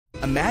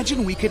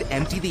Imagine we could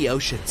empty the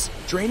oceans,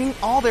 draining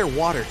all their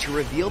water to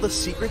reveal the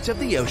secrets of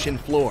the ocean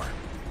floor.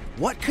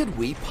 What could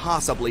we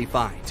possibly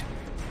find?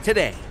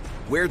 Today,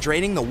 we're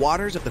draining the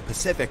waters of the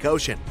Pacific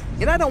Ocean,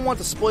 and I don't want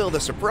to spoil the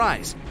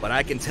surprise, but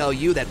I can tell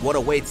you that what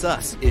awaits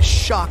us is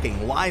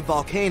shocking live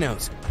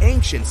volcanoes,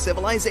 ancient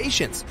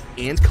civilizations,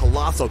 and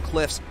colossal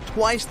cliffs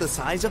twice the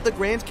size of the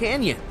Grand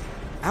Canyon.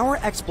 Our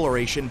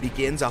exploration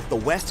begins off the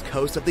west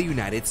coast of the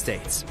United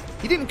States.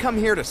 You didn't come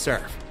here to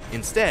surf.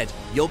 Instead,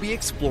 you'll be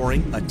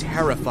exploring a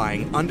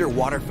terrifying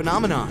underwater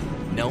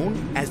phenomenon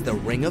known as the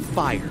Ring of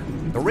Fire.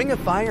 The Ring of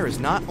Fire is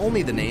not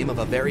only the name of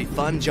a very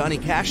fun Johnny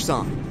Cash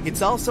song,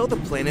 it's also the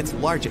planet's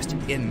largest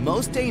and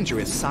most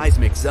dangerous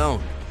seismic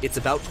zone. It's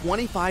about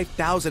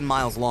 25,000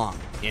 miles long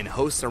and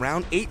hosts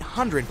around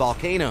 800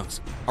 volcanoes.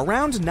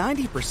 Around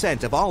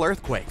 90% of all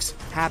earthquakes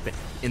happen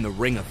in the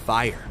Ring of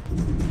Fire.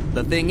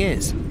 The thing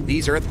is,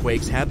 these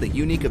earthquakes have the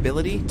unique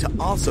ability to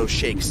also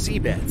shake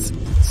seabeds.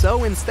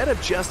 So instead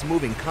of just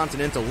moving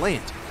continental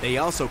land, they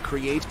also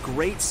create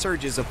great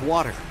surges of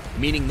water,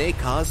 meaning they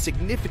cause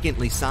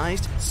significantly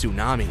sized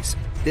tsunamis.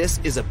 This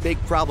is a big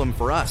problem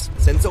for us,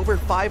 since over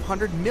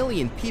 500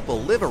 million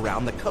people live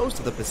around the coast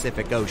of the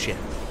Pacific Ocean.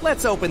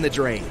 Let's open the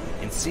drain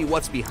and see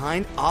what's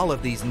behind all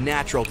of these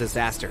natural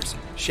disasters,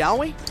 shall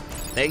we?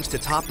 Thanks to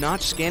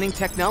top-notch scanning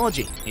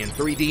technology and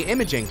 3D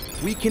imaging,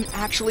 we can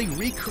actually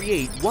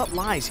recreate what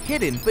lies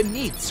hidden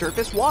beneath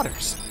surface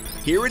waters.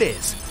 Here it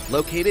is,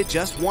 located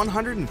just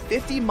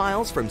 150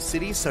 miles from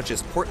cities such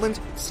as Portland,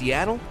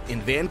 Seattle,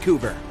 and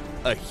Vancouver.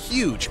 A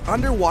huge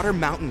underwater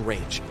mountain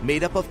range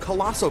made up of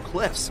colossal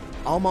cliffs,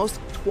 almost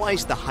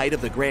twice the height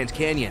of the Grand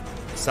Canyon.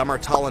 Some are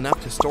tall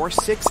enough to store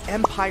 6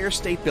 Empire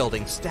State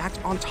Buildings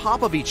stacked on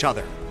top of each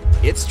other.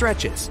 It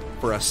stretches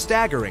for a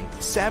staggering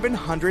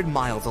 700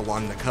 miles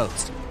along the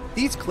coast.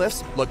 These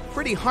cliffs look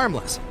pretty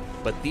harmless,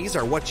 but these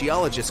are what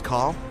geologists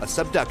call a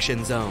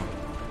subduction zone.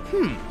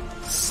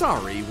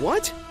 Sorry,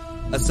 what?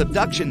 A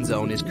subduction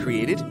zone is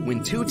created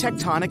when 2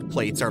 tectonic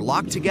plates are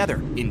locked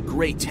together in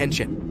great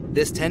tension.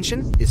 This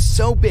tension is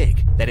so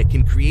big that it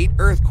can create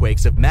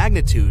earthquakes of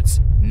magnitudes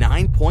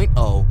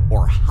 9.0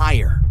 or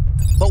higher.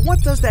 But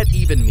what does that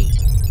even mean?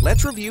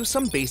 Let's review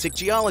some basic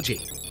geology.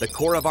 The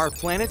core of our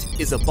planet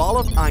is a ball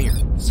of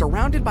iron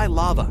surrounded by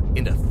lava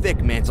and a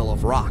thick mantle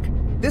of rock.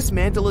 This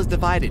mantle is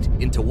divided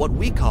into what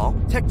we call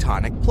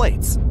tectonic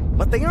plates,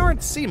 but they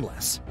aren't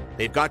seamless.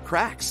 They've got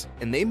cracks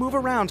and they move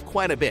around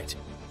quite a bit.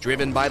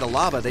 Driven by the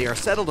lava they are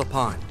settled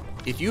upon.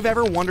 If you've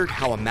ever wondered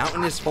how a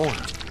mountain is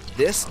formed,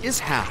 this is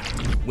how,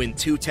 when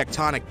 2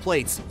 tectonic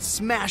plates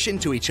smash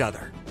into each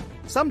other.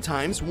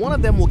 Sometimes one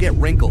of them will get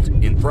wrinkled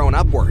and thrown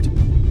upward,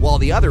 while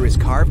the other is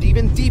carved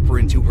even deeper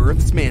into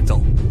Earth's mantle.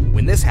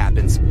 When this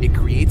happens, it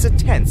creates a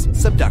tense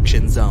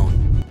subduction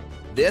zone.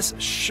 This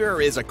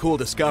sure is a cool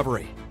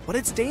discovery, but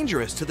it's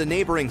dangerous to the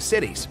neighboring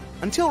cities.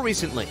 Until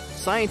recently,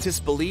 scientists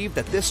believed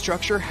that this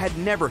structure had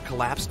never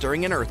collapsed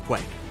during an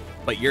earthquake.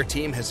 But your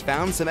team has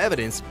found some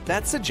evidence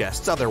that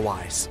suggests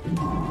otherwise.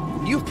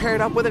 You've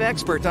paired up with an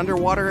expert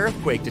underwater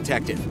earthquake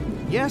detective.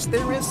 Yes,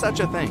 there is such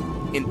a thing,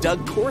 and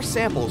dug core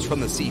samples from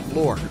the sea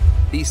floor.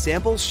 These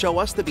samples show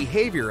us the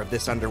behavior of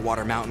this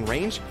underwater mountain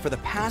range for the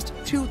past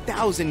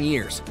 2,000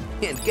 years.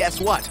 And guess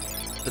what?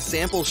 The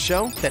samples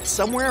show that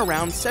somewhere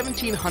around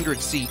 1700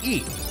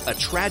 CE, a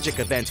tragic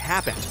event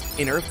happened,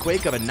 an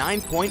earthquake of a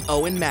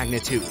 9.0 in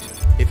magnitude.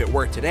 If it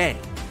were today,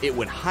 it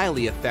would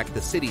highly affect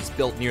the cities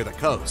built near the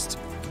coast.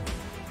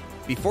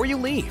 Before you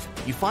leave,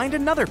 you find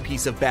another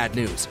piece of bad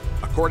news.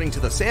 According to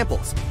the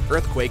samples,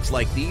 earthquakes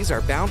like these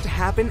are bound to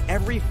happen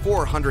every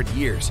 400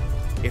 years.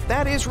 If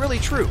that is really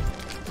true,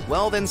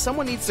 well then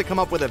someone needs to come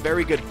up with a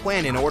very good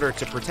plan in order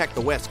to protect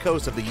the west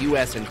coast of the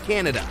US and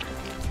Canada.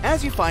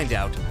 As you find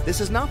out,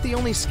 this is not the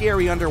only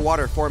scary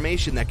underwater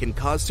formation that can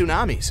cause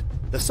tsunamis.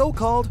 The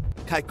so-called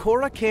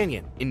Kaikoura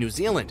Canyon in New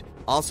Zealand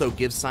also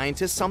gives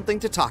scientists something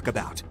to talk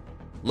about.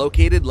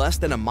 Located less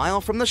than a mile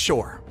from the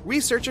shore,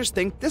 researchers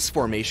think this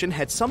formation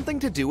had something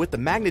to do with the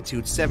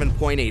magnitude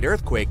 7.8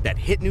 earthquake that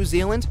hit New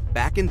Zealand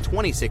back in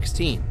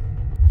 2016.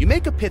 You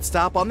make a pit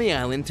stop on the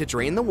island to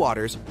drain the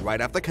waters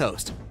right off the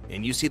coast,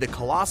 and you see the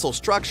colossal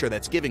structure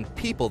that's giving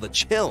people the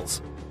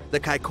chills. The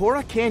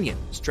Kaikoura Canyon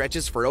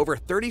stretches for over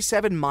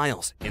 37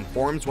 miles and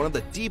forms one of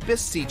the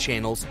deepest sea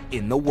channels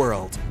in the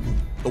world.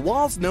 The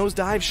walls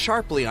nosedive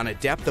sharply on a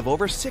depth of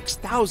over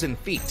 6,000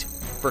 feet.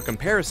 For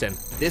comparison,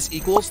 this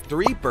equals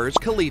 3 Burj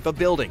Khalifa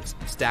buildings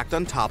stacked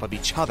on top of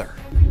each other.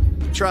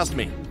 Trust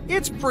me,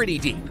 it's pretty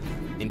deep.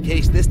 In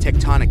case this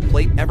tectonic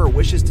plate ever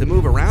wishes to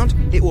move around,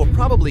 it will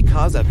probably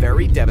cause a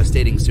very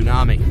devastating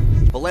tsunami.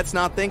 But let's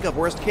not think of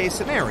worst-case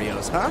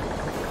scenarios, huh?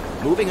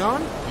 Moving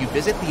on, you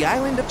visit the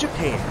island of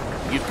Japan.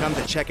 You've come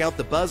to check out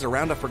the buzz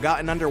around a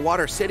forgotten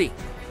underwater city.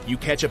 You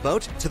catch a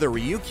boat to the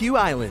Ryukyu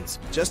Islands,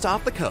 just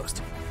off the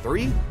coast.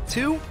 3,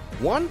 2,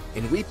 1,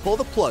 and we pull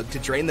the plug to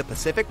drain the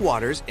Pacific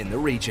waters in the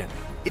region.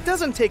 It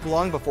doesn't take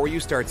long before you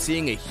start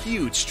seeing a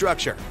huge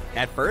structure.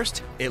 At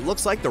first, it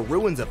looks like the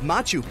ruins of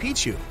Machu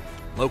Picchu,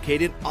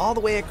 located all the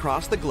way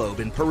across the globe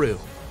in Peru.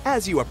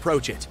 As you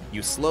approach it,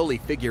 you slowly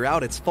figure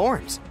out its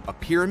forms, a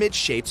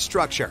pyramid-shaped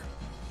structure.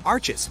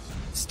 arches,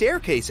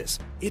 staircases.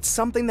 It's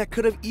something that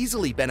could have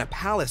easily been a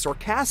palace or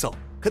castle.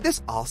 Could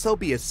this also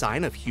be a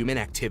sign of human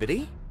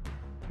activity?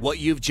 What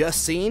you've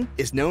just seen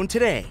is known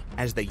today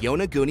as the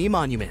Yonaguni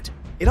Monument.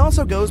 It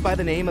also goes by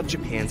the name of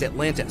Japan's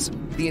Atlantis.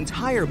 The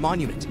entire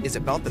monument is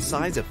about the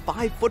size of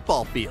 5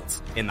 football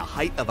fields and the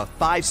height of a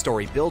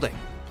 5-story building.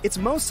 Its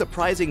most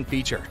surprising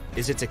feature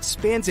is its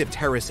expansive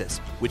terraces,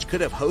 which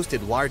could have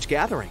hosted large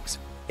gatherings.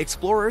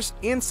 Explorers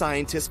and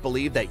scientists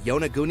believe that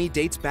Yonaguni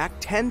dates back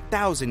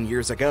 10,000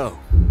 years ago.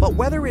 But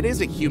whether it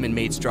is a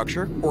human-made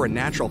structure or a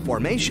natural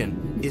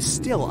formation is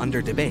still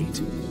under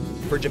debate.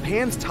 For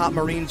Japan's top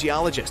marine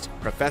geologist,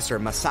 Professor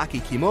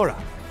Masaki Kimura,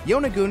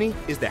 Yonaguni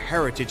is the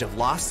heritage of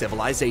lost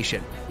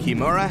civilization.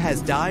 Kimura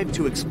has dived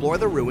to explore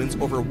the ruins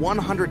over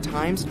 100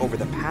 times over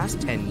the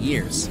past 10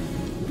 years.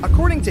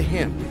 According to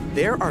him,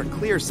 there are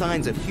clear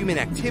signs of human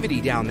activity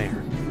down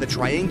there. The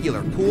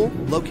triangular pool,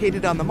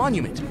 located on the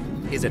monument,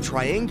 is a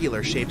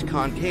triangular-shaped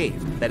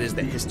concave that is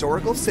the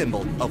historical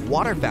symbol of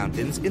water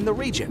fountains in the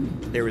region.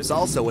 There is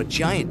also a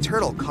giant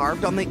turtle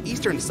carved on the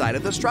eastern side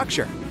of the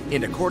structure,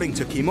 and according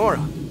to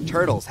Kimura,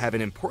 turtles have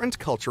an important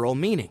cultural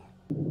meaning.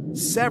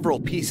 Several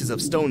pieces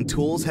of stone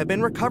tools have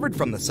been recovered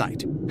from the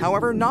site.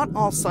 However, not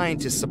all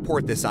scientists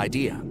support this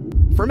idea.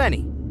 For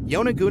many,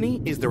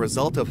 Yonaguni is the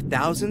result of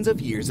thousands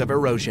of years of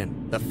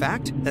erosion. The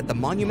fact that the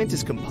monument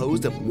is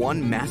composed of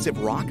one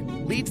massive rock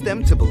leads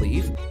them to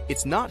believe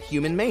it's not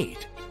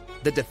human-made.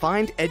 The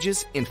defined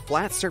edges and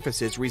flat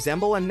surfaces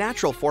resemble a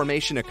natural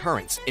formation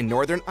occurrence in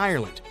Northern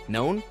Ireland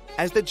known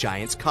as the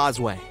Giant's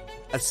Causeway,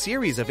 a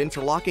series of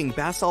interlocking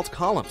basalt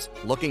columns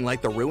looking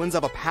like the ruins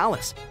of a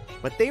palace,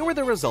 but they were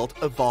the result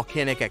of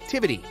volcanic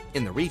activity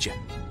in the region.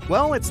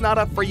 Well, it's not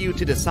up for you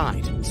to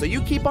decide, so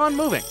you keep on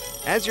moving.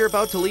 As you're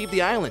about to leave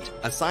the island,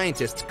 a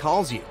scientist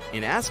calls you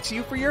and asks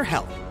you for your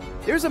help.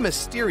 There's a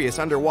mysterious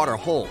underwater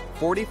hole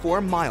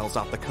 44 miles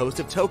off the coast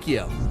of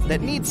Tokyo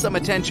that needs some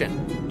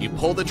attention. You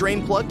pull the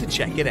drain plug to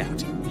check it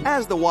out.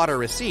 As the water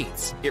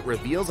recedes, it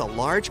reveals a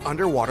large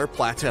underwater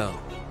plateau.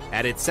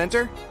 At its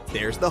center,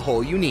 there's the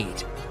hole you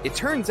need. It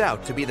turns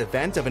out to be the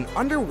vent of an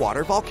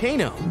underwater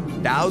volcano.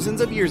 Thousands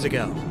of years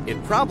ago,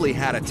 it probably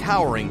had a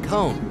towering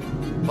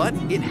cone, but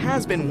it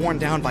has been worn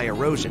down by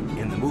erosion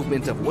and the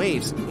movement of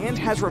waves and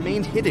has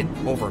remained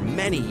hidden over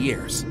many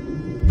years.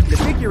 To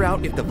figure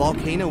out if the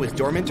volcano is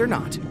dormant or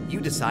not, you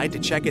decide to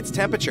check its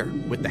temperature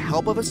with the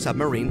help of a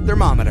submarine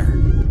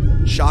thermometer.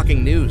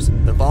 Shocking news,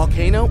 the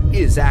volcano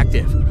is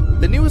active.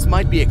 The news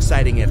might be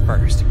exciting at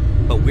first,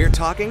 but we're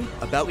talking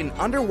about an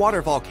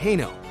underwater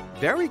volcano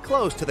very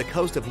close to the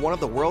coast of one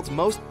of the world's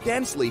most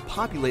densely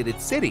populated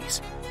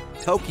cities,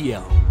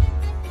 Tokyo.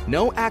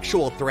 No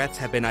actual threats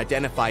have been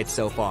identified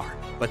so far,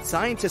 but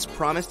scientists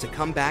promise to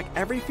come back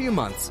every few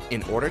months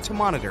in order to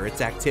monitor its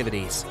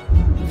activities.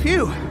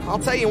 Phew, I'll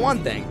tell you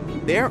one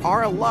thing, there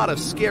are a lot of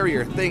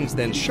scarier things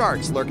than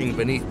sharks lurking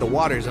beneath the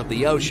waters of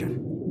the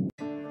ocean.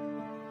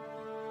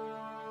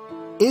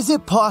 Is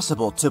it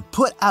possible to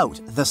put out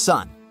the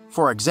sun?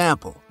 For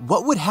example,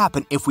 what would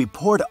happen if we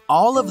poured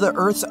all of the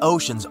Earth's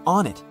oceans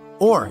on it?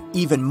 Or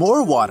even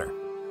more water?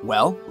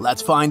 Well,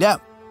 let's find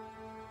out.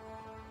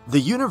 The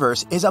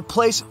universe is a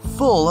place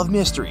full of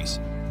mysteries.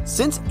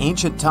 Since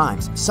ancient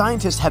times,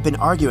 scientists have been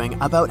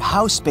arguing about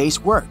how space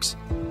works.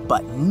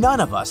 But none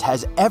of us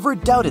has ever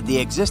doubted the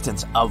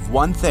existence of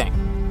one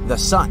thing, the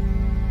sun.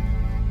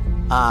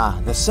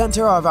 The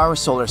center of our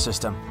solar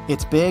system.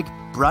 It's big,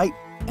 bright,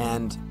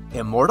 and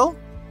immortal?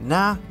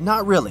 Nah,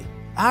 not really.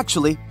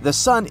 Actually, the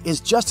sun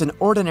is just an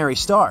ordinary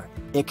star.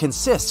 It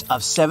consists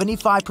of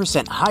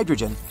 75%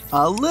 hydrogen,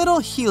 a little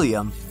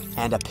helium,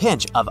 and a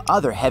pinch of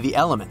other heavy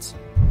elements.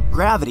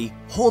 Gravity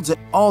holds it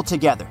all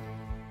together.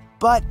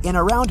 But in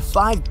around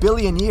 5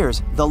 billion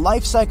years, the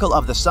life cycle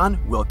of the sun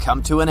will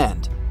come to an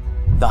end.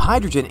 The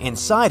hydrogen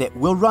inside it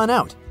will run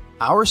out.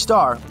 Our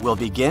star will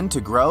begin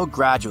to grow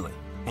gradually,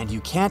 and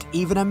you can't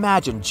even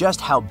imagine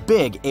just how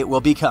big it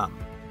will become.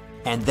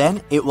 And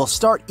then it will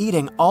start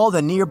eating all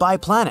the nearby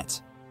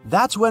planets.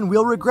 That's when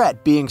we'll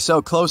regret being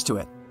so close to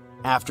it.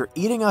 After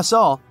eating us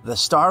all, the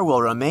star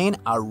will remain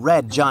a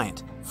red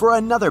giant for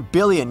another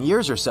billion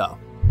years or so.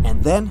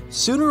 And then,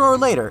 sooner or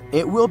later,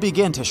 it will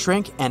begin to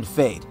shrink and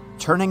fade,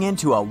 turning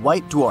into a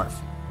white dwarf.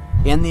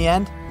 In the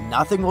end,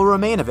 nothing will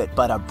remain of it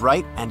but a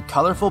bright and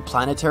colorful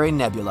planetary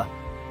nebula.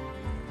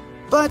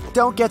 But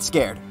don't get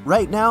scared.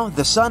 Right now,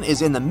 the sun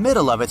is in the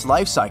middle of its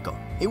life cycle.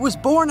 It was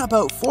born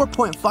about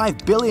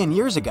 4.5 billion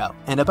years ago,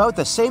 and about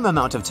the same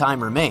amount of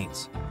time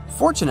remains.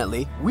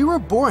 Fortunately, we were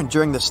born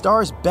during the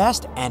star's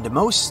best and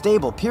most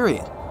stable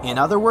period. In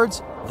other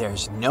words,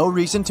 there's no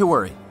reason to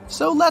worry.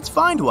 So let's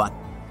find one.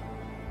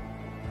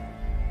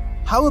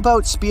 How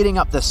about speeding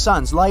up the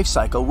sun's life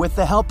cycle with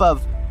the help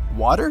of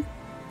water?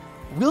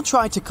 We'll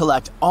try to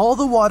collect all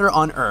the water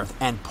on Earth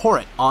and pour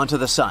it onto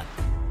the sun.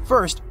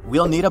 First,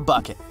 we'll need a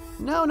bucket.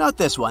 No, not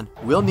this one.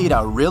 We'll need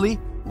a really,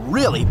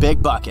 really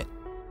big bucket.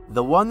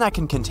 The one that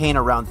can contain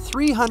around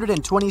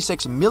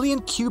 326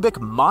 million cubic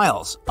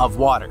miles of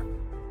water.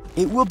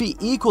 It will be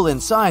equal in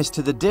size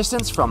to the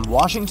distance from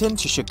Washington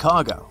to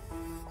Chicago.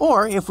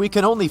 Or if we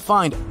can only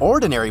find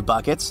ordinary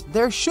buckets,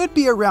 there should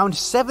be around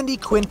 70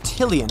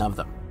 quintillion of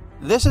them.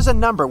 This is a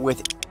number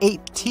with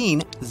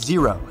 18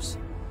 zeros.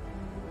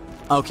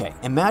 Okay,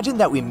 imagine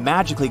that we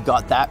magically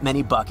got that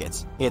many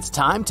buckets. It's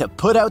time to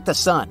put out the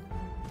sun.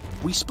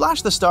 We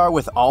splash the star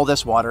with all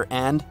this water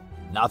and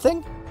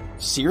nothing?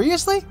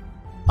 Seriously?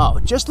 Oh,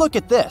 just look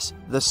at this.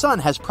 The sun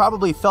has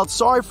probably felt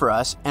sorry for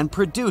us and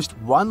produced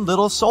one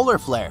little solar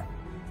flare.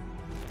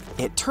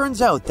 It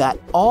turns out that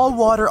all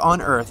water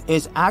on Earth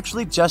is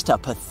actually just a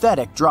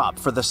pathetic drop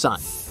for the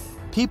sun.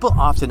 People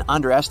often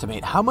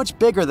underestimate how much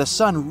bigger the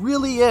sun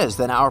really is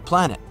than our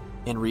planet.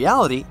 In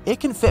reality, it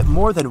can fit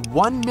more than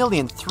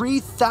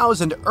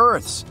 1,003,000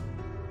 Earths.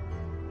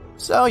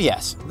 So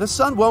yes, the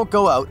sun won't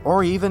go out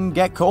or even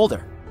get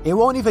colder. It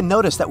won't even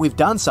notice that we've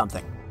done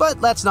something.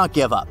 But let's not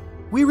give up.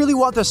 We really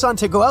want the sun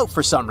to go out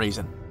for some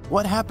reason.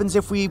 What happens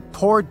if we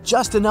pour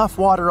just enough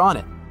water on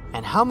it?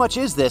 And how much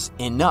is this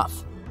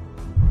enough?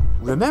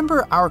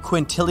 Remember our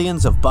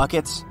quintillions of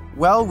buckets?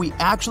 Well, we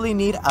actually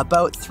need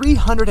about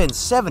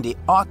 370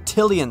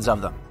 octillions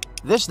of them.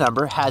 This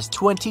number has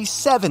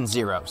 27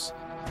 zeros.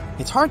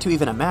 It's hard to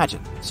even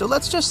imagine, so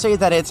let's just say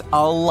that it's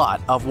a lot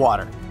of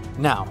water.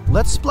 Now,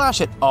 let's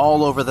splash it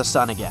all over the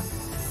sun again.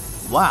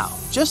 Wow,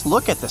 just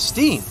look at the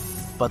steam!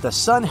 But the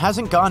sun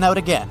hasn't gone out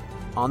again.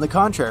 On the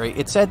contrary,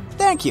 it said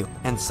thank you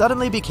and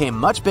suddenly became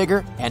much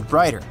bigger and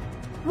brighter.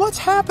 What's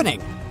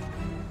happening?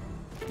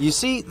 You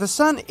see, the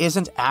sun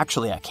isn't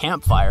actually a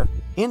campfire.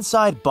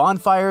 Inside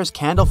bonfires,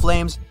 candle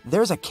flames,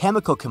 there's a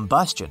chemical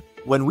combustion.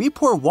 When we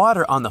pour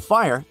water on the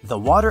fire, the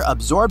water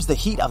absorbs the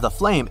heat of the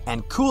flame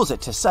and cools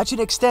it to such an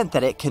extent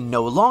that it can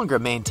no longer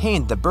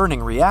maintain the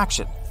burning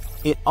reaction.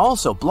 It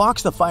also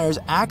blocks the fire's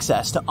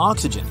access to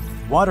oxygen.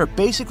 Water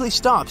basically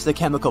stops the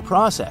chemical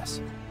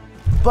process.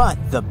 But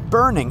the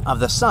burning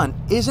of the sun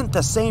isn't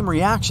the same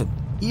reaction.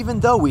 Even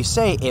though we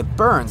say it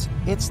burns,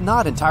 it's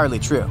not entirely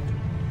true.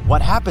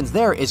 What happens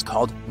there is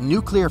called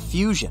nuclear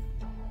fusion.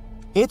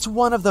 It's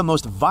one of the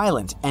most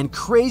violent and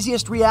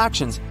craziest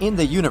reactions in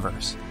the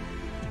universe.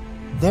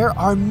 There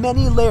are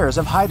many layers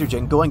of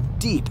hydrogen going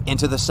deep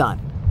into the sun.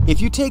 If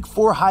you take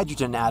 4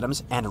 hydrogen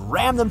atoms and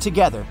ram them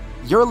together,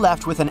 you're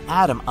left with an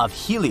atom of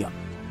helium.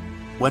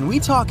 When we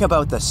talk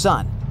about the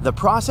sun, the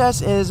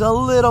process is a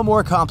little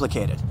more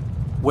complicated.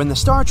 When the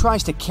star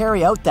tries to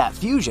carry out that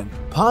fusion,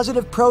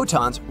 positive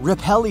protons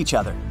repel each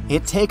other.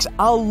 It takes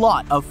a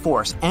lot of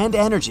force and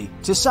energy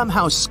to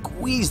somehow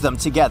squeeze them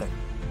together.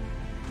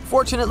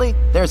 Fortunately,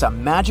 there's a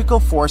magical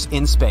force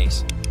in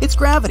space. It's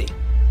gravity.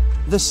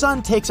 The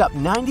sun takes up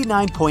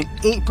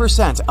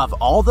 99.8% of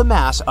all the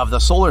mass of the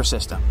solar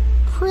system.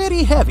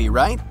 Pretty heavy,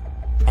 right?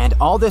 And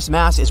all this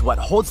mass is what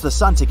holds the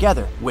sun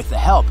together with the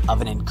help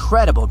of an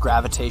incredible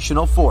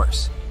gravitational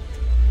force.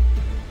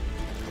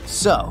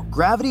 So,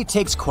 gravity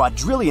takes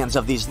quadrillions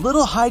of these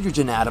little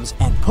hydrogen atoms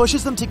and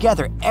pushes them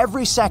together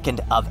every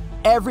second of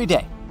every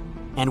day.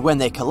 And when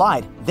they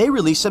collide, they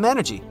release some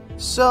energy.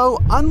 So,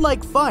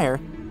 unlike fire,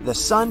 the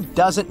sun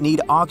doesn't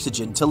need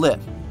oxygen to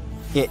live.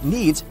 It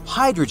needs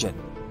hydrogen.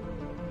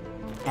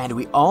 And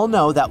we all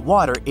know that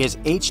water is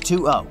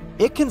H2O.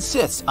 It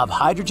consists of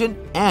hydrogen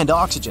and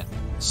oxygen.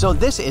 So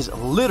this is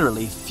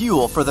literally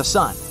fuel for the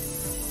sun.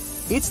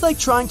 It's like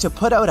trying to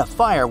put out a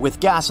fire with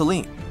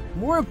gasoline.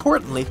 More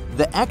importantly,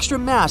 the extra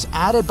mass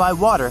added by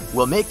water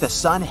will make the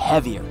sun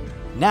heavier.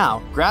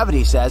 Now,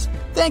 gravity says,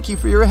 thank you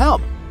for your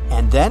help.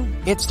 And then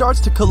it starts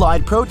to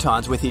collide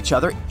protons with each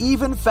other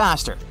even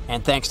faster.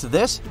 And thanks to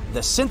this,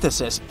 the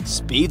synthesis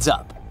speeds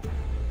up.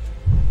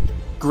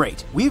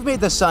 Great, we've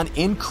made the sun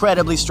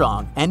incredibly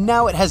strong, and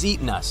now it has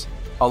eaten us,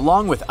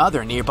 along with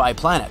other nearby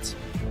planets.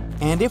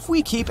 And if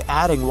we keep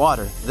adding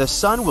water, the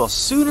sun will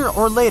sooner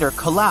or later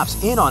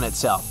collapse in on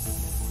itself.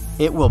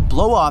 It will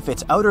blow off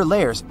its outer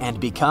layers and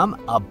become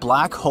a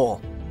black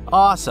hole.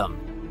 Awesome!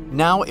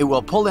 Now it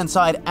will pull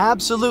inside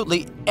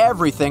absolutely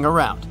everything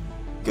around.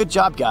 Good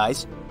job,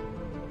 guys.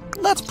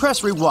 Let's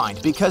press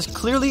rewind because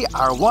clearly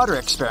our water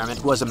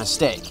experiment was a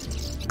mistake.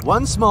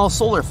 One small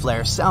solar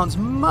flare sounds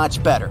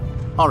much better.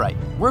 Alright,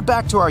 we're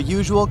back to our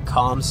usual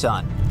calm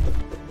sun.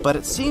 But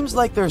it seems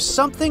like there's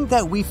something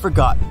that we've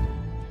forgotten.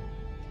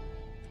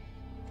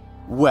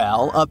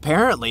 Well,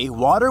 apparently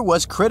water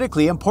was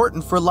critically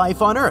important for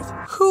life on Earth.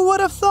 Who would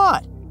have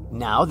thought?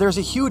 Now there's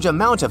a huge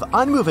amount of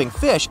unmoving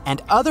fish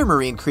and other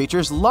marine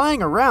creatures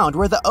lying around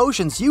where the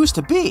oceans used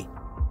to be.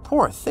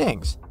 Poor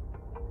things.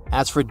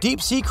 As for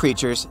deep-sea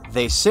creatures,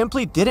 they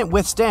simply didn't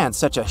withstand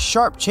such a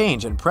sharp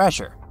change in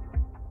pressure.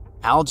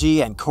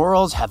 Algae and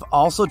corals have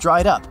also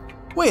dried up.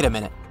 Wait a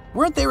minute,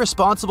 weren't they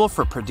responsible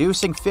for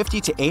producing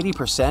 50 to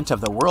 80%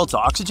 of the world's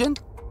oxygen?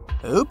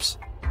 Oops,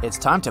 it's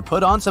time to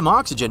put on some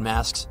oxygen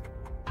masks.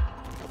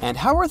 And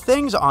how are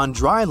things on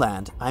dry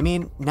land? I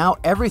mean, now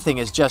everything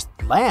is just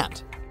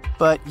land.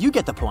 But you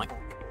get the point.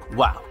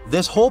 Wow,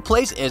 this whole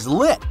place is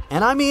lit,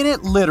 and I mean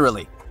it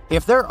literally.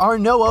 If there are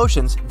no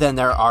oceans, then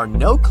there are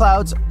no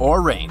clouds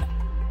or rain.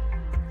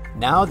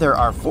 Now there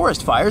are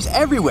forest fires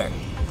everywhere.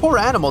 Poor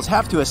animals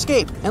have to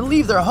escape and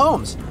leave their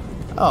homes.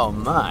 Oh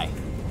my.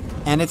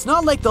 And it's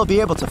not like they'll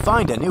be able to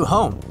find a new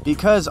home,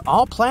 because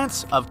all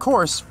plants, of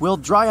course, will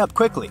dry up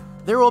quickly.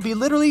 There will be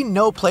literally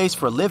no place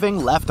for living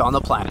left on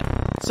the planet.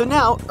 So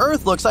now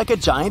Earth looks like a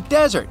giant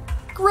desert.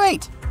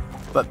 Great!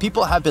 But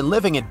people have been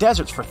living in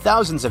deserts for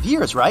thousands of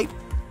years, right?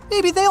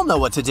 Maybe they'll know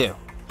what to do.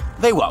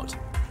 They won't.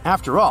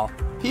 After all,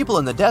 people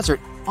in the desert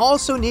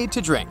also need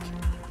to drink.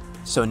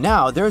 So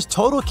now there's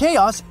total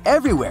chaos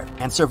everywhere,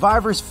 and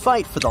survivors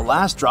fight for the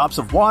last drops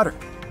of water.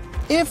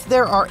 If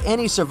there are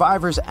any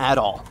survivors at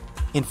all.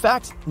 In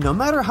fact, no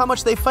matter how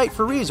much they fight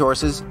for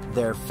resources,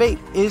 their fate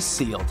is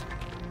sealed.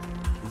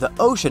 The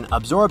ocean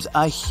absorbs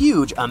a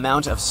huge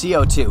amount of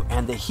CO2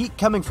 and the heat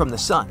coming from the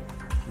sun.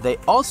 They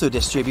also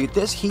distribute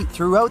this heat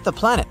throughout the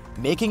planet,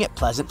 making it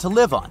pleasant to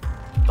live on.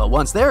 But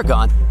once they're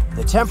gone,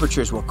 the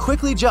temperatures will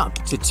quickly jump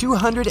to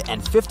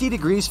 250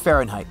 degrees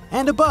Fahrenheit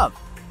and above.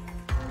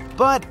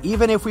 But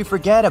even if we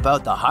forget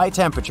about the high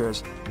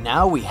temperatures,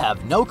 now we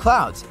have no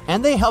clouds,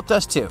 and they helped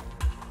us too,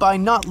 by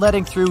not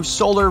letting through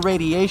solar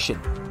radiation.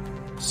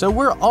 So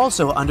we're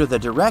also under the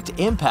direct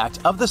impact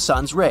of the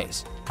sun's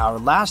rays. Our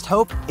last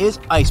hope is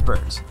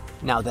icebergs.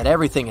 Now that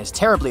everything is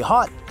terribly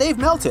hot, they've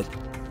melted.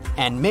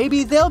 And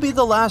maybe they'll be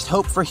the last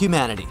hope for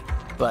humanity.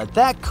 But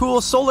that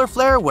cool solar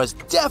flare was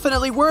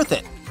definitely worth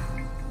it.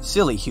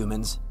 Silly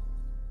humans.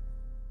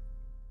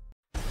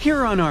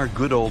 Here on our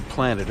good old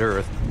planet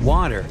Earth,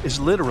 water is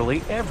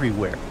literally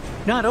everywhere.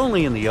 Not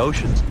only in the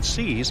oceans and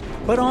seas,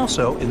 but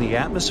also in the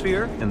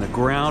atmosphere, in the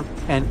ground,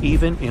 and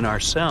even in our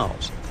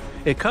cells.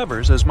 It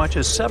covers as much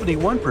as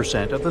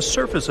 71% of the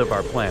surface of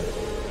our planet.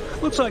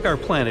 Looks like our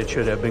planet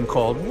should have been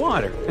called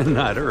water and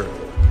not Earth.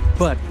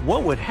 But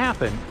what would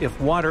happen if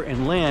water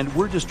and land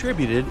were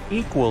distributed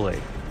equally?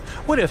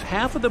 What if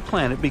half of the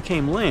planet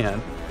became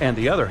land and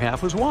the other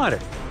half was water?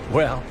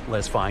 Well,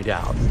 let's find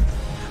out.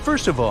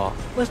 First of all,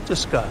 let's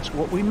discuss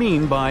what we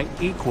mean by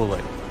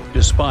equally.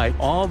 Despite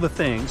all the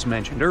things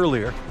mentioned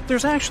earlier,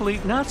 there's actually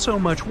not so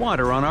much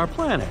water on our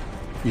planet.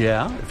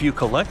 Yeah, if you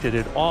collected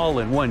it all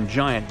in one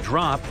giant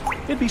drop,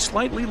 it'd be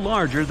slightly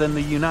larger than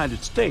the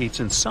United States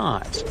in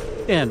size.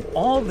 And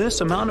all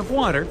this amount of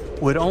water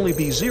would only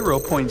be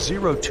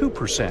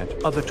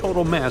 0.02% of the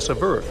total mass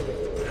of Earth.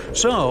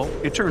 So,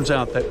 it turns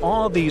out that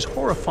all these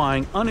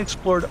horrifying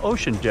unexplored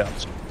ocean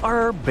depths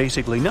are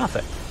basically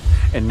nothing.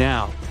 And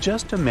now,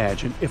 just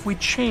imagine if we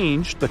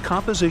changed the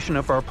composition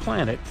of our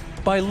planet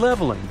by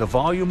leveling the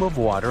volume of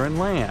water and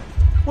land.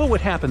 What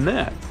would happen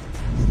then?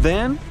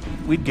 Then,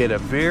 we'd get a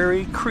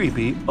very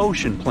creepy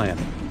ocean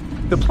planet.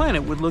 The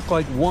planet would look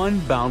like one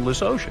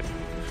boundless ocean.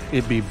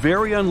 It'd be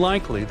very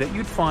unlikely that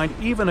you'd find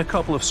even a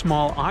couple of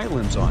small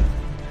islands on it.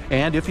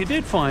 And if you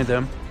did find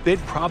them, they'd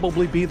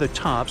probably be the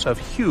tops of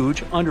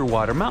huge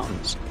underwater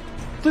mountains.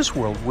 This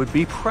world would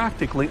be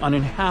practically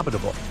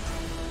uninhabitable.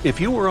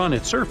 If you were on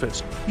its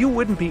surface, you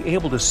wouldn't be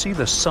able to see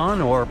the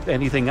sun or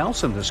anything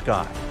else in the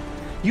sky.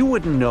 You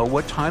wouldn't know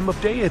what time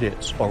of day it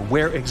is or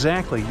where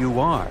exactly you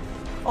are.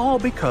 All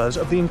because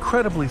of the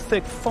incredibly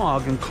thick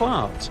fog and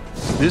clouds.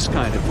 This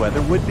kind of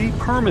weather would be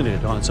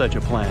permanent on such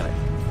a planet.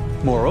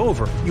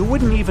 Moreover, you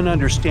wouldn't even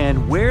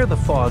understand where the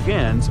fog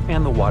ends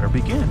and the water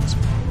begins.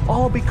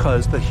 All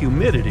because the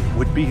humidity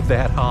would be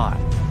that high.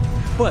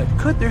 But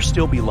could there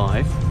still be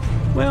life?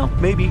 Well,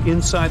 maybe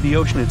inside the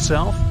ocean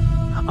itself?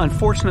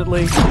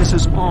 Unfortunately, this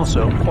is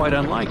also quite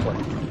unlikely.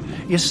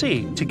 You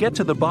see, to get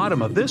to the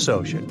bottom of this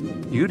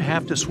ocean, you'd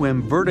have to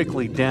swim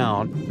vertically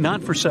down,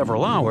 not for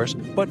several hours,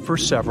 but for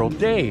several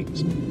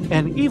days.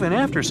 And even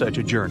after such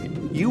a journey,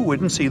 you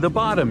wouldn't see the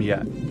bottom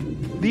yet.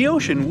 The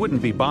ocean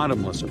wouldn't be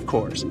bottomless, of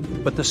course,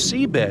 but the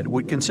seabed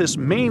would consist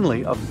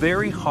mainly of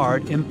very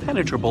hard,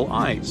 impenetrable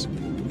ice.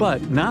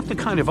 But not the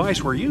kind of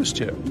ice we're used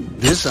to.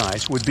 This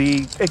ice would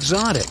be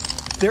exotic.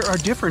 There are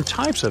different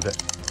types of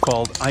it,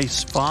 called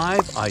Ice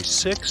 5, Ice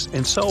 6,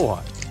 and so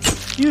on.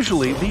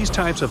 Usually, these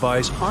types of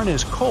ice aren't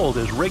as cold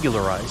as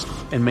regular ice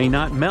and may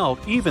not melt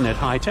even at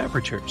high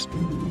temperatures.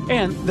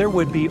 And there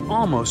would be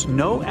almost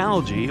no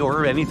algae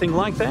or anything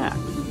like that.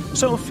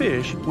 So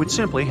fish would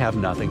simply have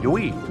nothing to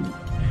eat.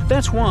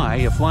 That's why,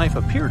 if life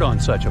appeared on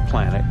such a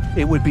planet,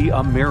 it would be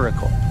a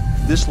miracle.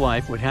 This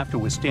life would have to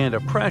withstand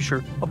a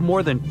pressure of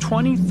more than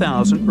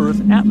 20,000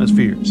 Earth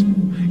atmospheres.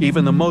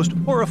 Even the most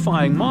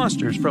horrifying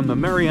monsters from the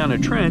Mariana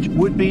Trench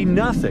would be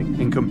nothing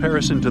in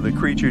comparison to the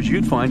creatures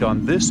you'd find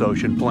on this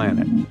ocean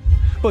planet.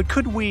 But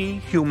could we,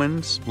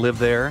 humans, live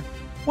there?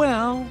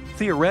 Well,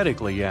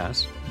 theoretically,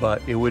 yes,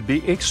 but it would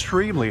be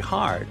extremely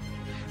hard.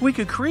 We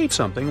could create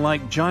something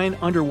like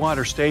giant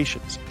underwater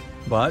stations,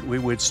 but we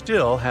would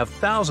still have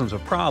thousands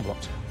of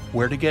problems.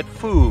 Where to get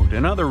food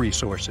and other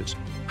resources,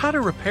 how to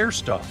repair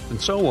stuff,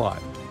 and so on.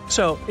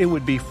 So it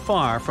would be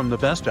far from the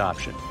best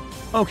option.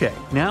 Okay,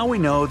 now we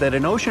know that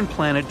an ocean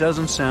planet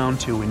doesn't sound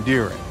too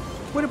endearing.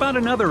 What about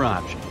another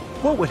option?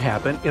 What would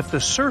happen if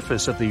the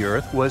surface of the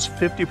Earth was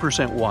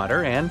 50%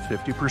 water and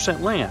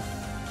 50% land?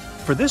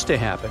 For this to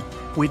happen,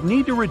 we'd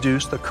need to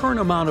reduce the current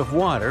amount of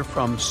water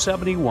from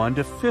 71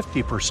 to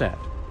 50%.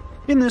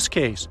 In this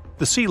case,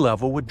 the sea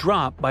level would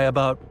drop by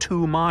about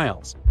 2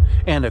 miles,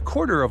 and a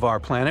quarter of our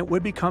planet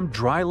would become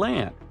dry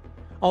land.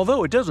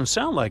 Although it doesn't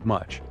sound like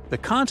much, the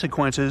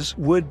consequences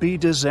would be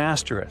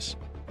disastrous.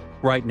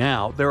 Right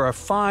now, there are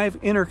 5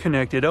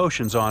 interconnected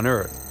oceans on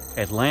Earth: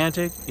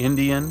 Atlantic,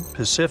 Indian,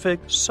 Pacific,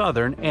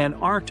 Southern, and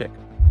Arctic.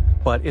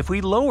 But if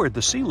we lowered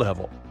the sea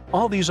level,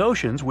 all these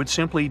oceans would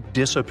simply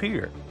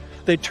disappear.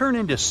 They'd turn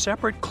into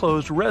separate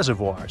closed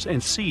reservoirs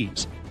and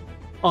seas.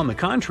 On the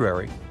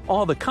contrary,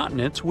 all the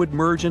continents would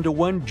merge into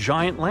one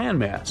giant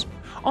landmass,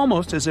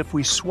 almost as if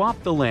we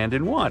swapped the land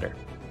and water.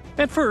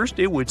 At first,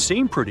 it would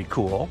seem pretty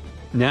cool.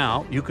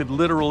 Now, you could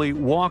literally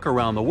walk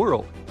around the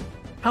world.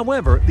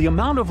 However, the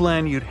amount of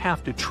land you'd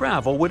have to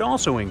travel would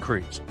also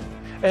increase.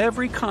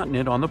 Every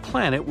continent on the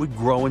planet would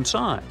grow in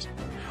size.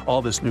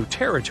 All this new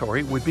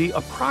territory would be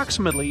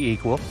approximately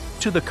equal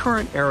to the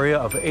current area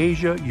of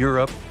Asia,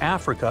 Europe,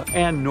 Africa,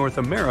 and North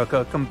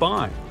America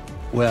combined.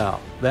 Well,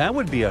 that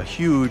would be a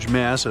huge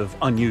mass of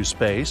unused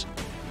space.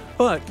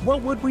 But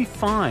what would we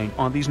find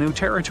on these new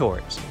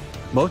territories?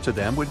 Most of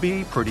them would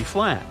be pretty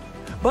flat.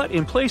 But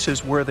in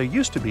places where there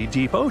used to be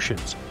deep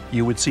oceans,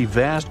 you would see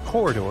vast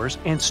corridors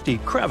and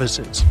steep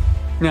crevices.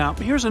 Now,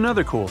 here's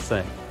another cool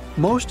thing.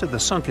 Most of the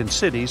sunken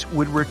cities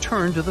would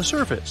return to the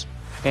surface.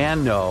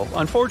 And no,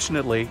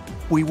 unfortunately,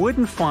 we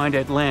wouldn't find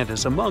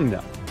Atlantis among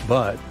them,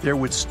 but there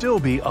would still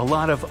be a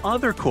lot of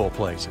other cool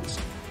places.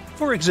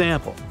 For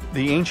example,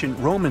 the ancient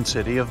Roman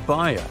city of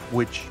Baia,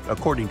 which,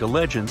 according to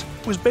legends,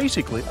 was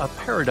basically a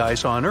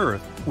paradise on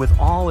Earth with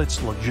all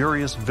its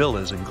luxurious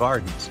villas and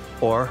gardens.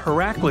 Or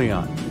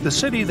Heraklion, the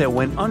city that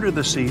went under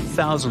the sea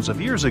thousands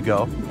of years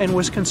ago and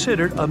was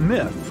considered a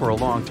myth for a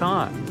long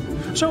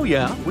time. So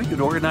yeah, we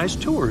could organize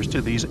tours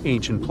to these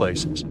ancient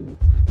places.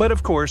 But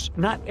of course,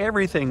 not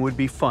everything would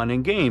be fun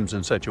and games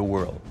in such a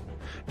world.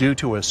 Due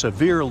to a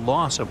severe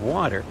loss of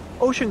water,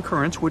 ocean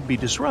currents would be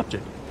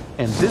disrupted,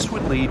 and this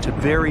would lead to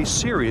very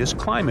serious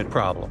climate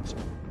problems.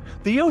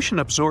 The ocean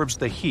absorbs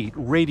the heat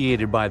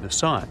radiated by the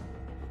sun.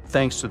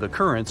 Thanks to the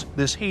currents,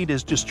 this heat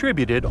is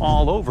distributed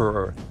all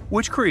over Earth,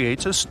 which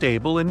creates a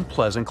stable and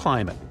pleasant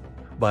climate.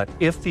 But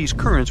if these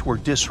currents were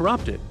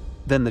disrupted,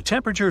 then the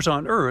temperatures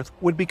on Earth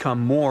would become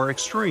more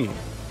extreme.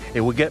 It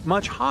would get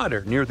much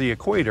hotter near the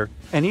equator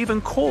and even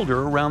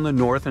colder around the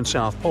North and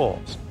South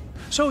poles.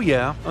 So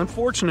yeah,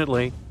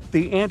 unfortunately,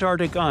 the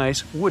Antarctic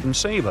ice wouldn't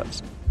save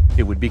us.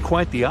 It would be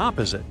quite the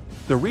opposite.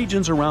 The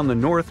regions around the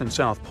North and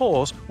South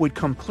poles would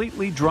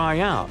completely dry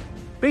out,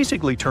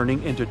 basically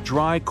turning into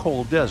dry,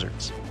 cold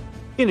deserts.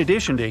 In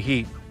addition to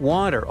heat,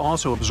 water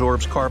also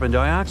absorbs carbon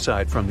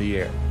dioxide from the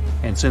air,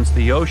 and since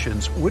the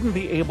oceans wouldn't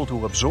be able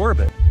to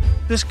absorb it,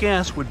 this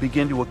gas would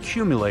begin to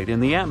accumulate in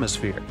the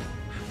atmosphere.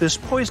 This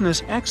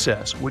poisonous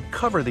excess would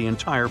cover the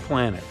entire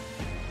planet.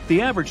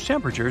 The average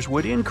temperatures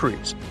would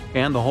increase,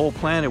 and the whole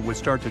planet would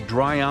start to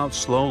dry out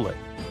slowly.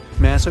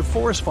 Massive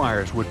forest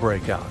fires would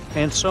break out,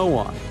 and so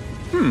on.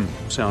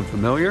 Sound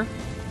familiar?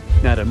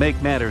 Now, to make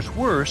matters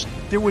worse,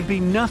 there would be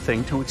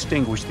nothing to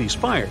extinguish these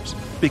fires,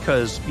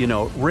 because,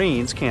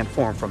 rains can't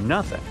form from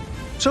nothing.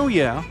 So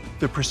yeah,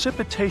 the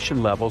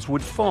precipitation levels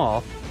would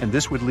fall, and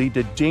this would lead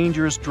to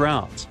dangerous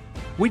droughts.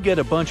 We'd get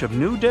a bunch of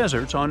new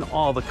deserts on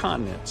all the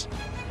continents.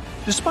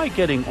 Despite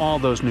getting all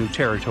those new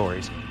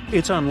territories,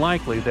 it's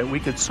unlikely that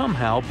we could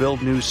somehow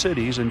build new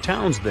cities and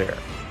towns there.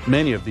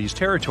 Many of these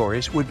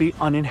territories would be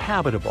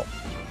uninhabitable,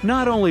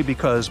 not only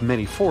because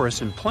many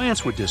forests and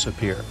plants would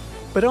disappear,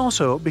 but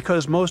also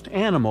because most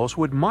animals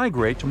would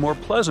migrate to more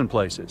pleasant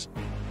places.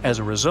 As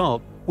a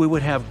result, we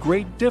would have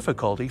great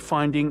difficulty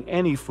finding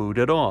any food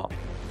at all.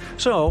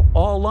 So,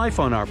 all life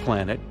on our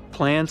planet,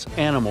 plants,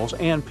 animals,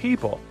 and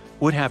people,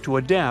 would have to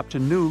adapt to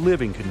new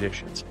living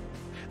conditions.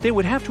 They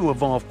would have to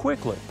evolve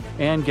quickly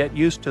and get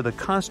used to the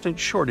constant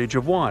shortage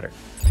of water.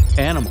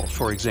 Animals,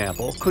 for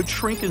example, could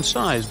shrink in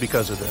size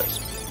because of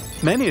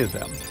this. Many of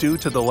them, due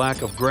to the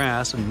lack of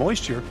grass and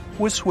moisture,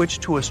 would switch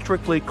to a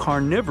strictly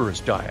carnivorous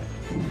diet.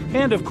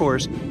 And of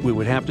course, we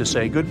would have to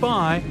say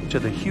goodbye to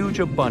the huge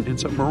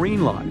abundance of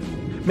marine life.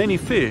 Many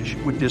fish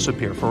would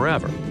disappear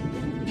forever.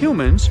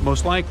 Humans,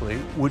 most likely,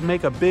 would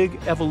make a big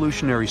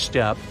evolutionary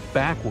step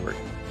backward.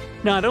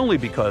 Not only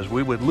because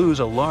we would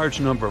lose a large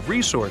number of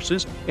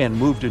resources and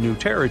move to new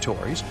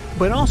territories,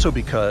 but also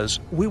because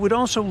we would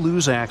also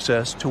lose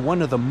access to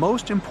one of the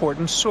most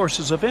important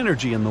sources of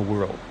energy in the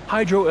world,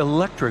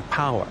 hydroelectric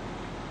power.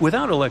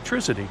 Without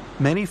electricity,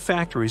 many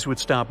factories would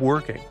stop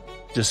working.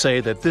 To say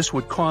that this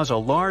would cause a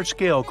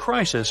large-scale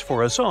crisis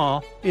for us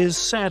all is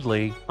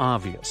sadly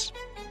obvious.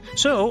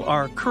 So,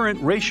 our current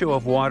ratio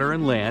of water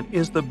and land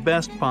is the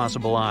best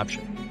possible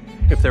option.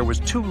 If there was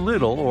too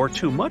little or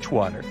too much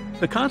water,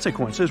 the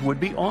consequences would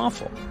be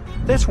awful.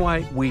 That's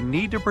why we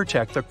need to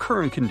protect the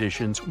current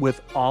conditions with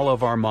all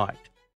of our might.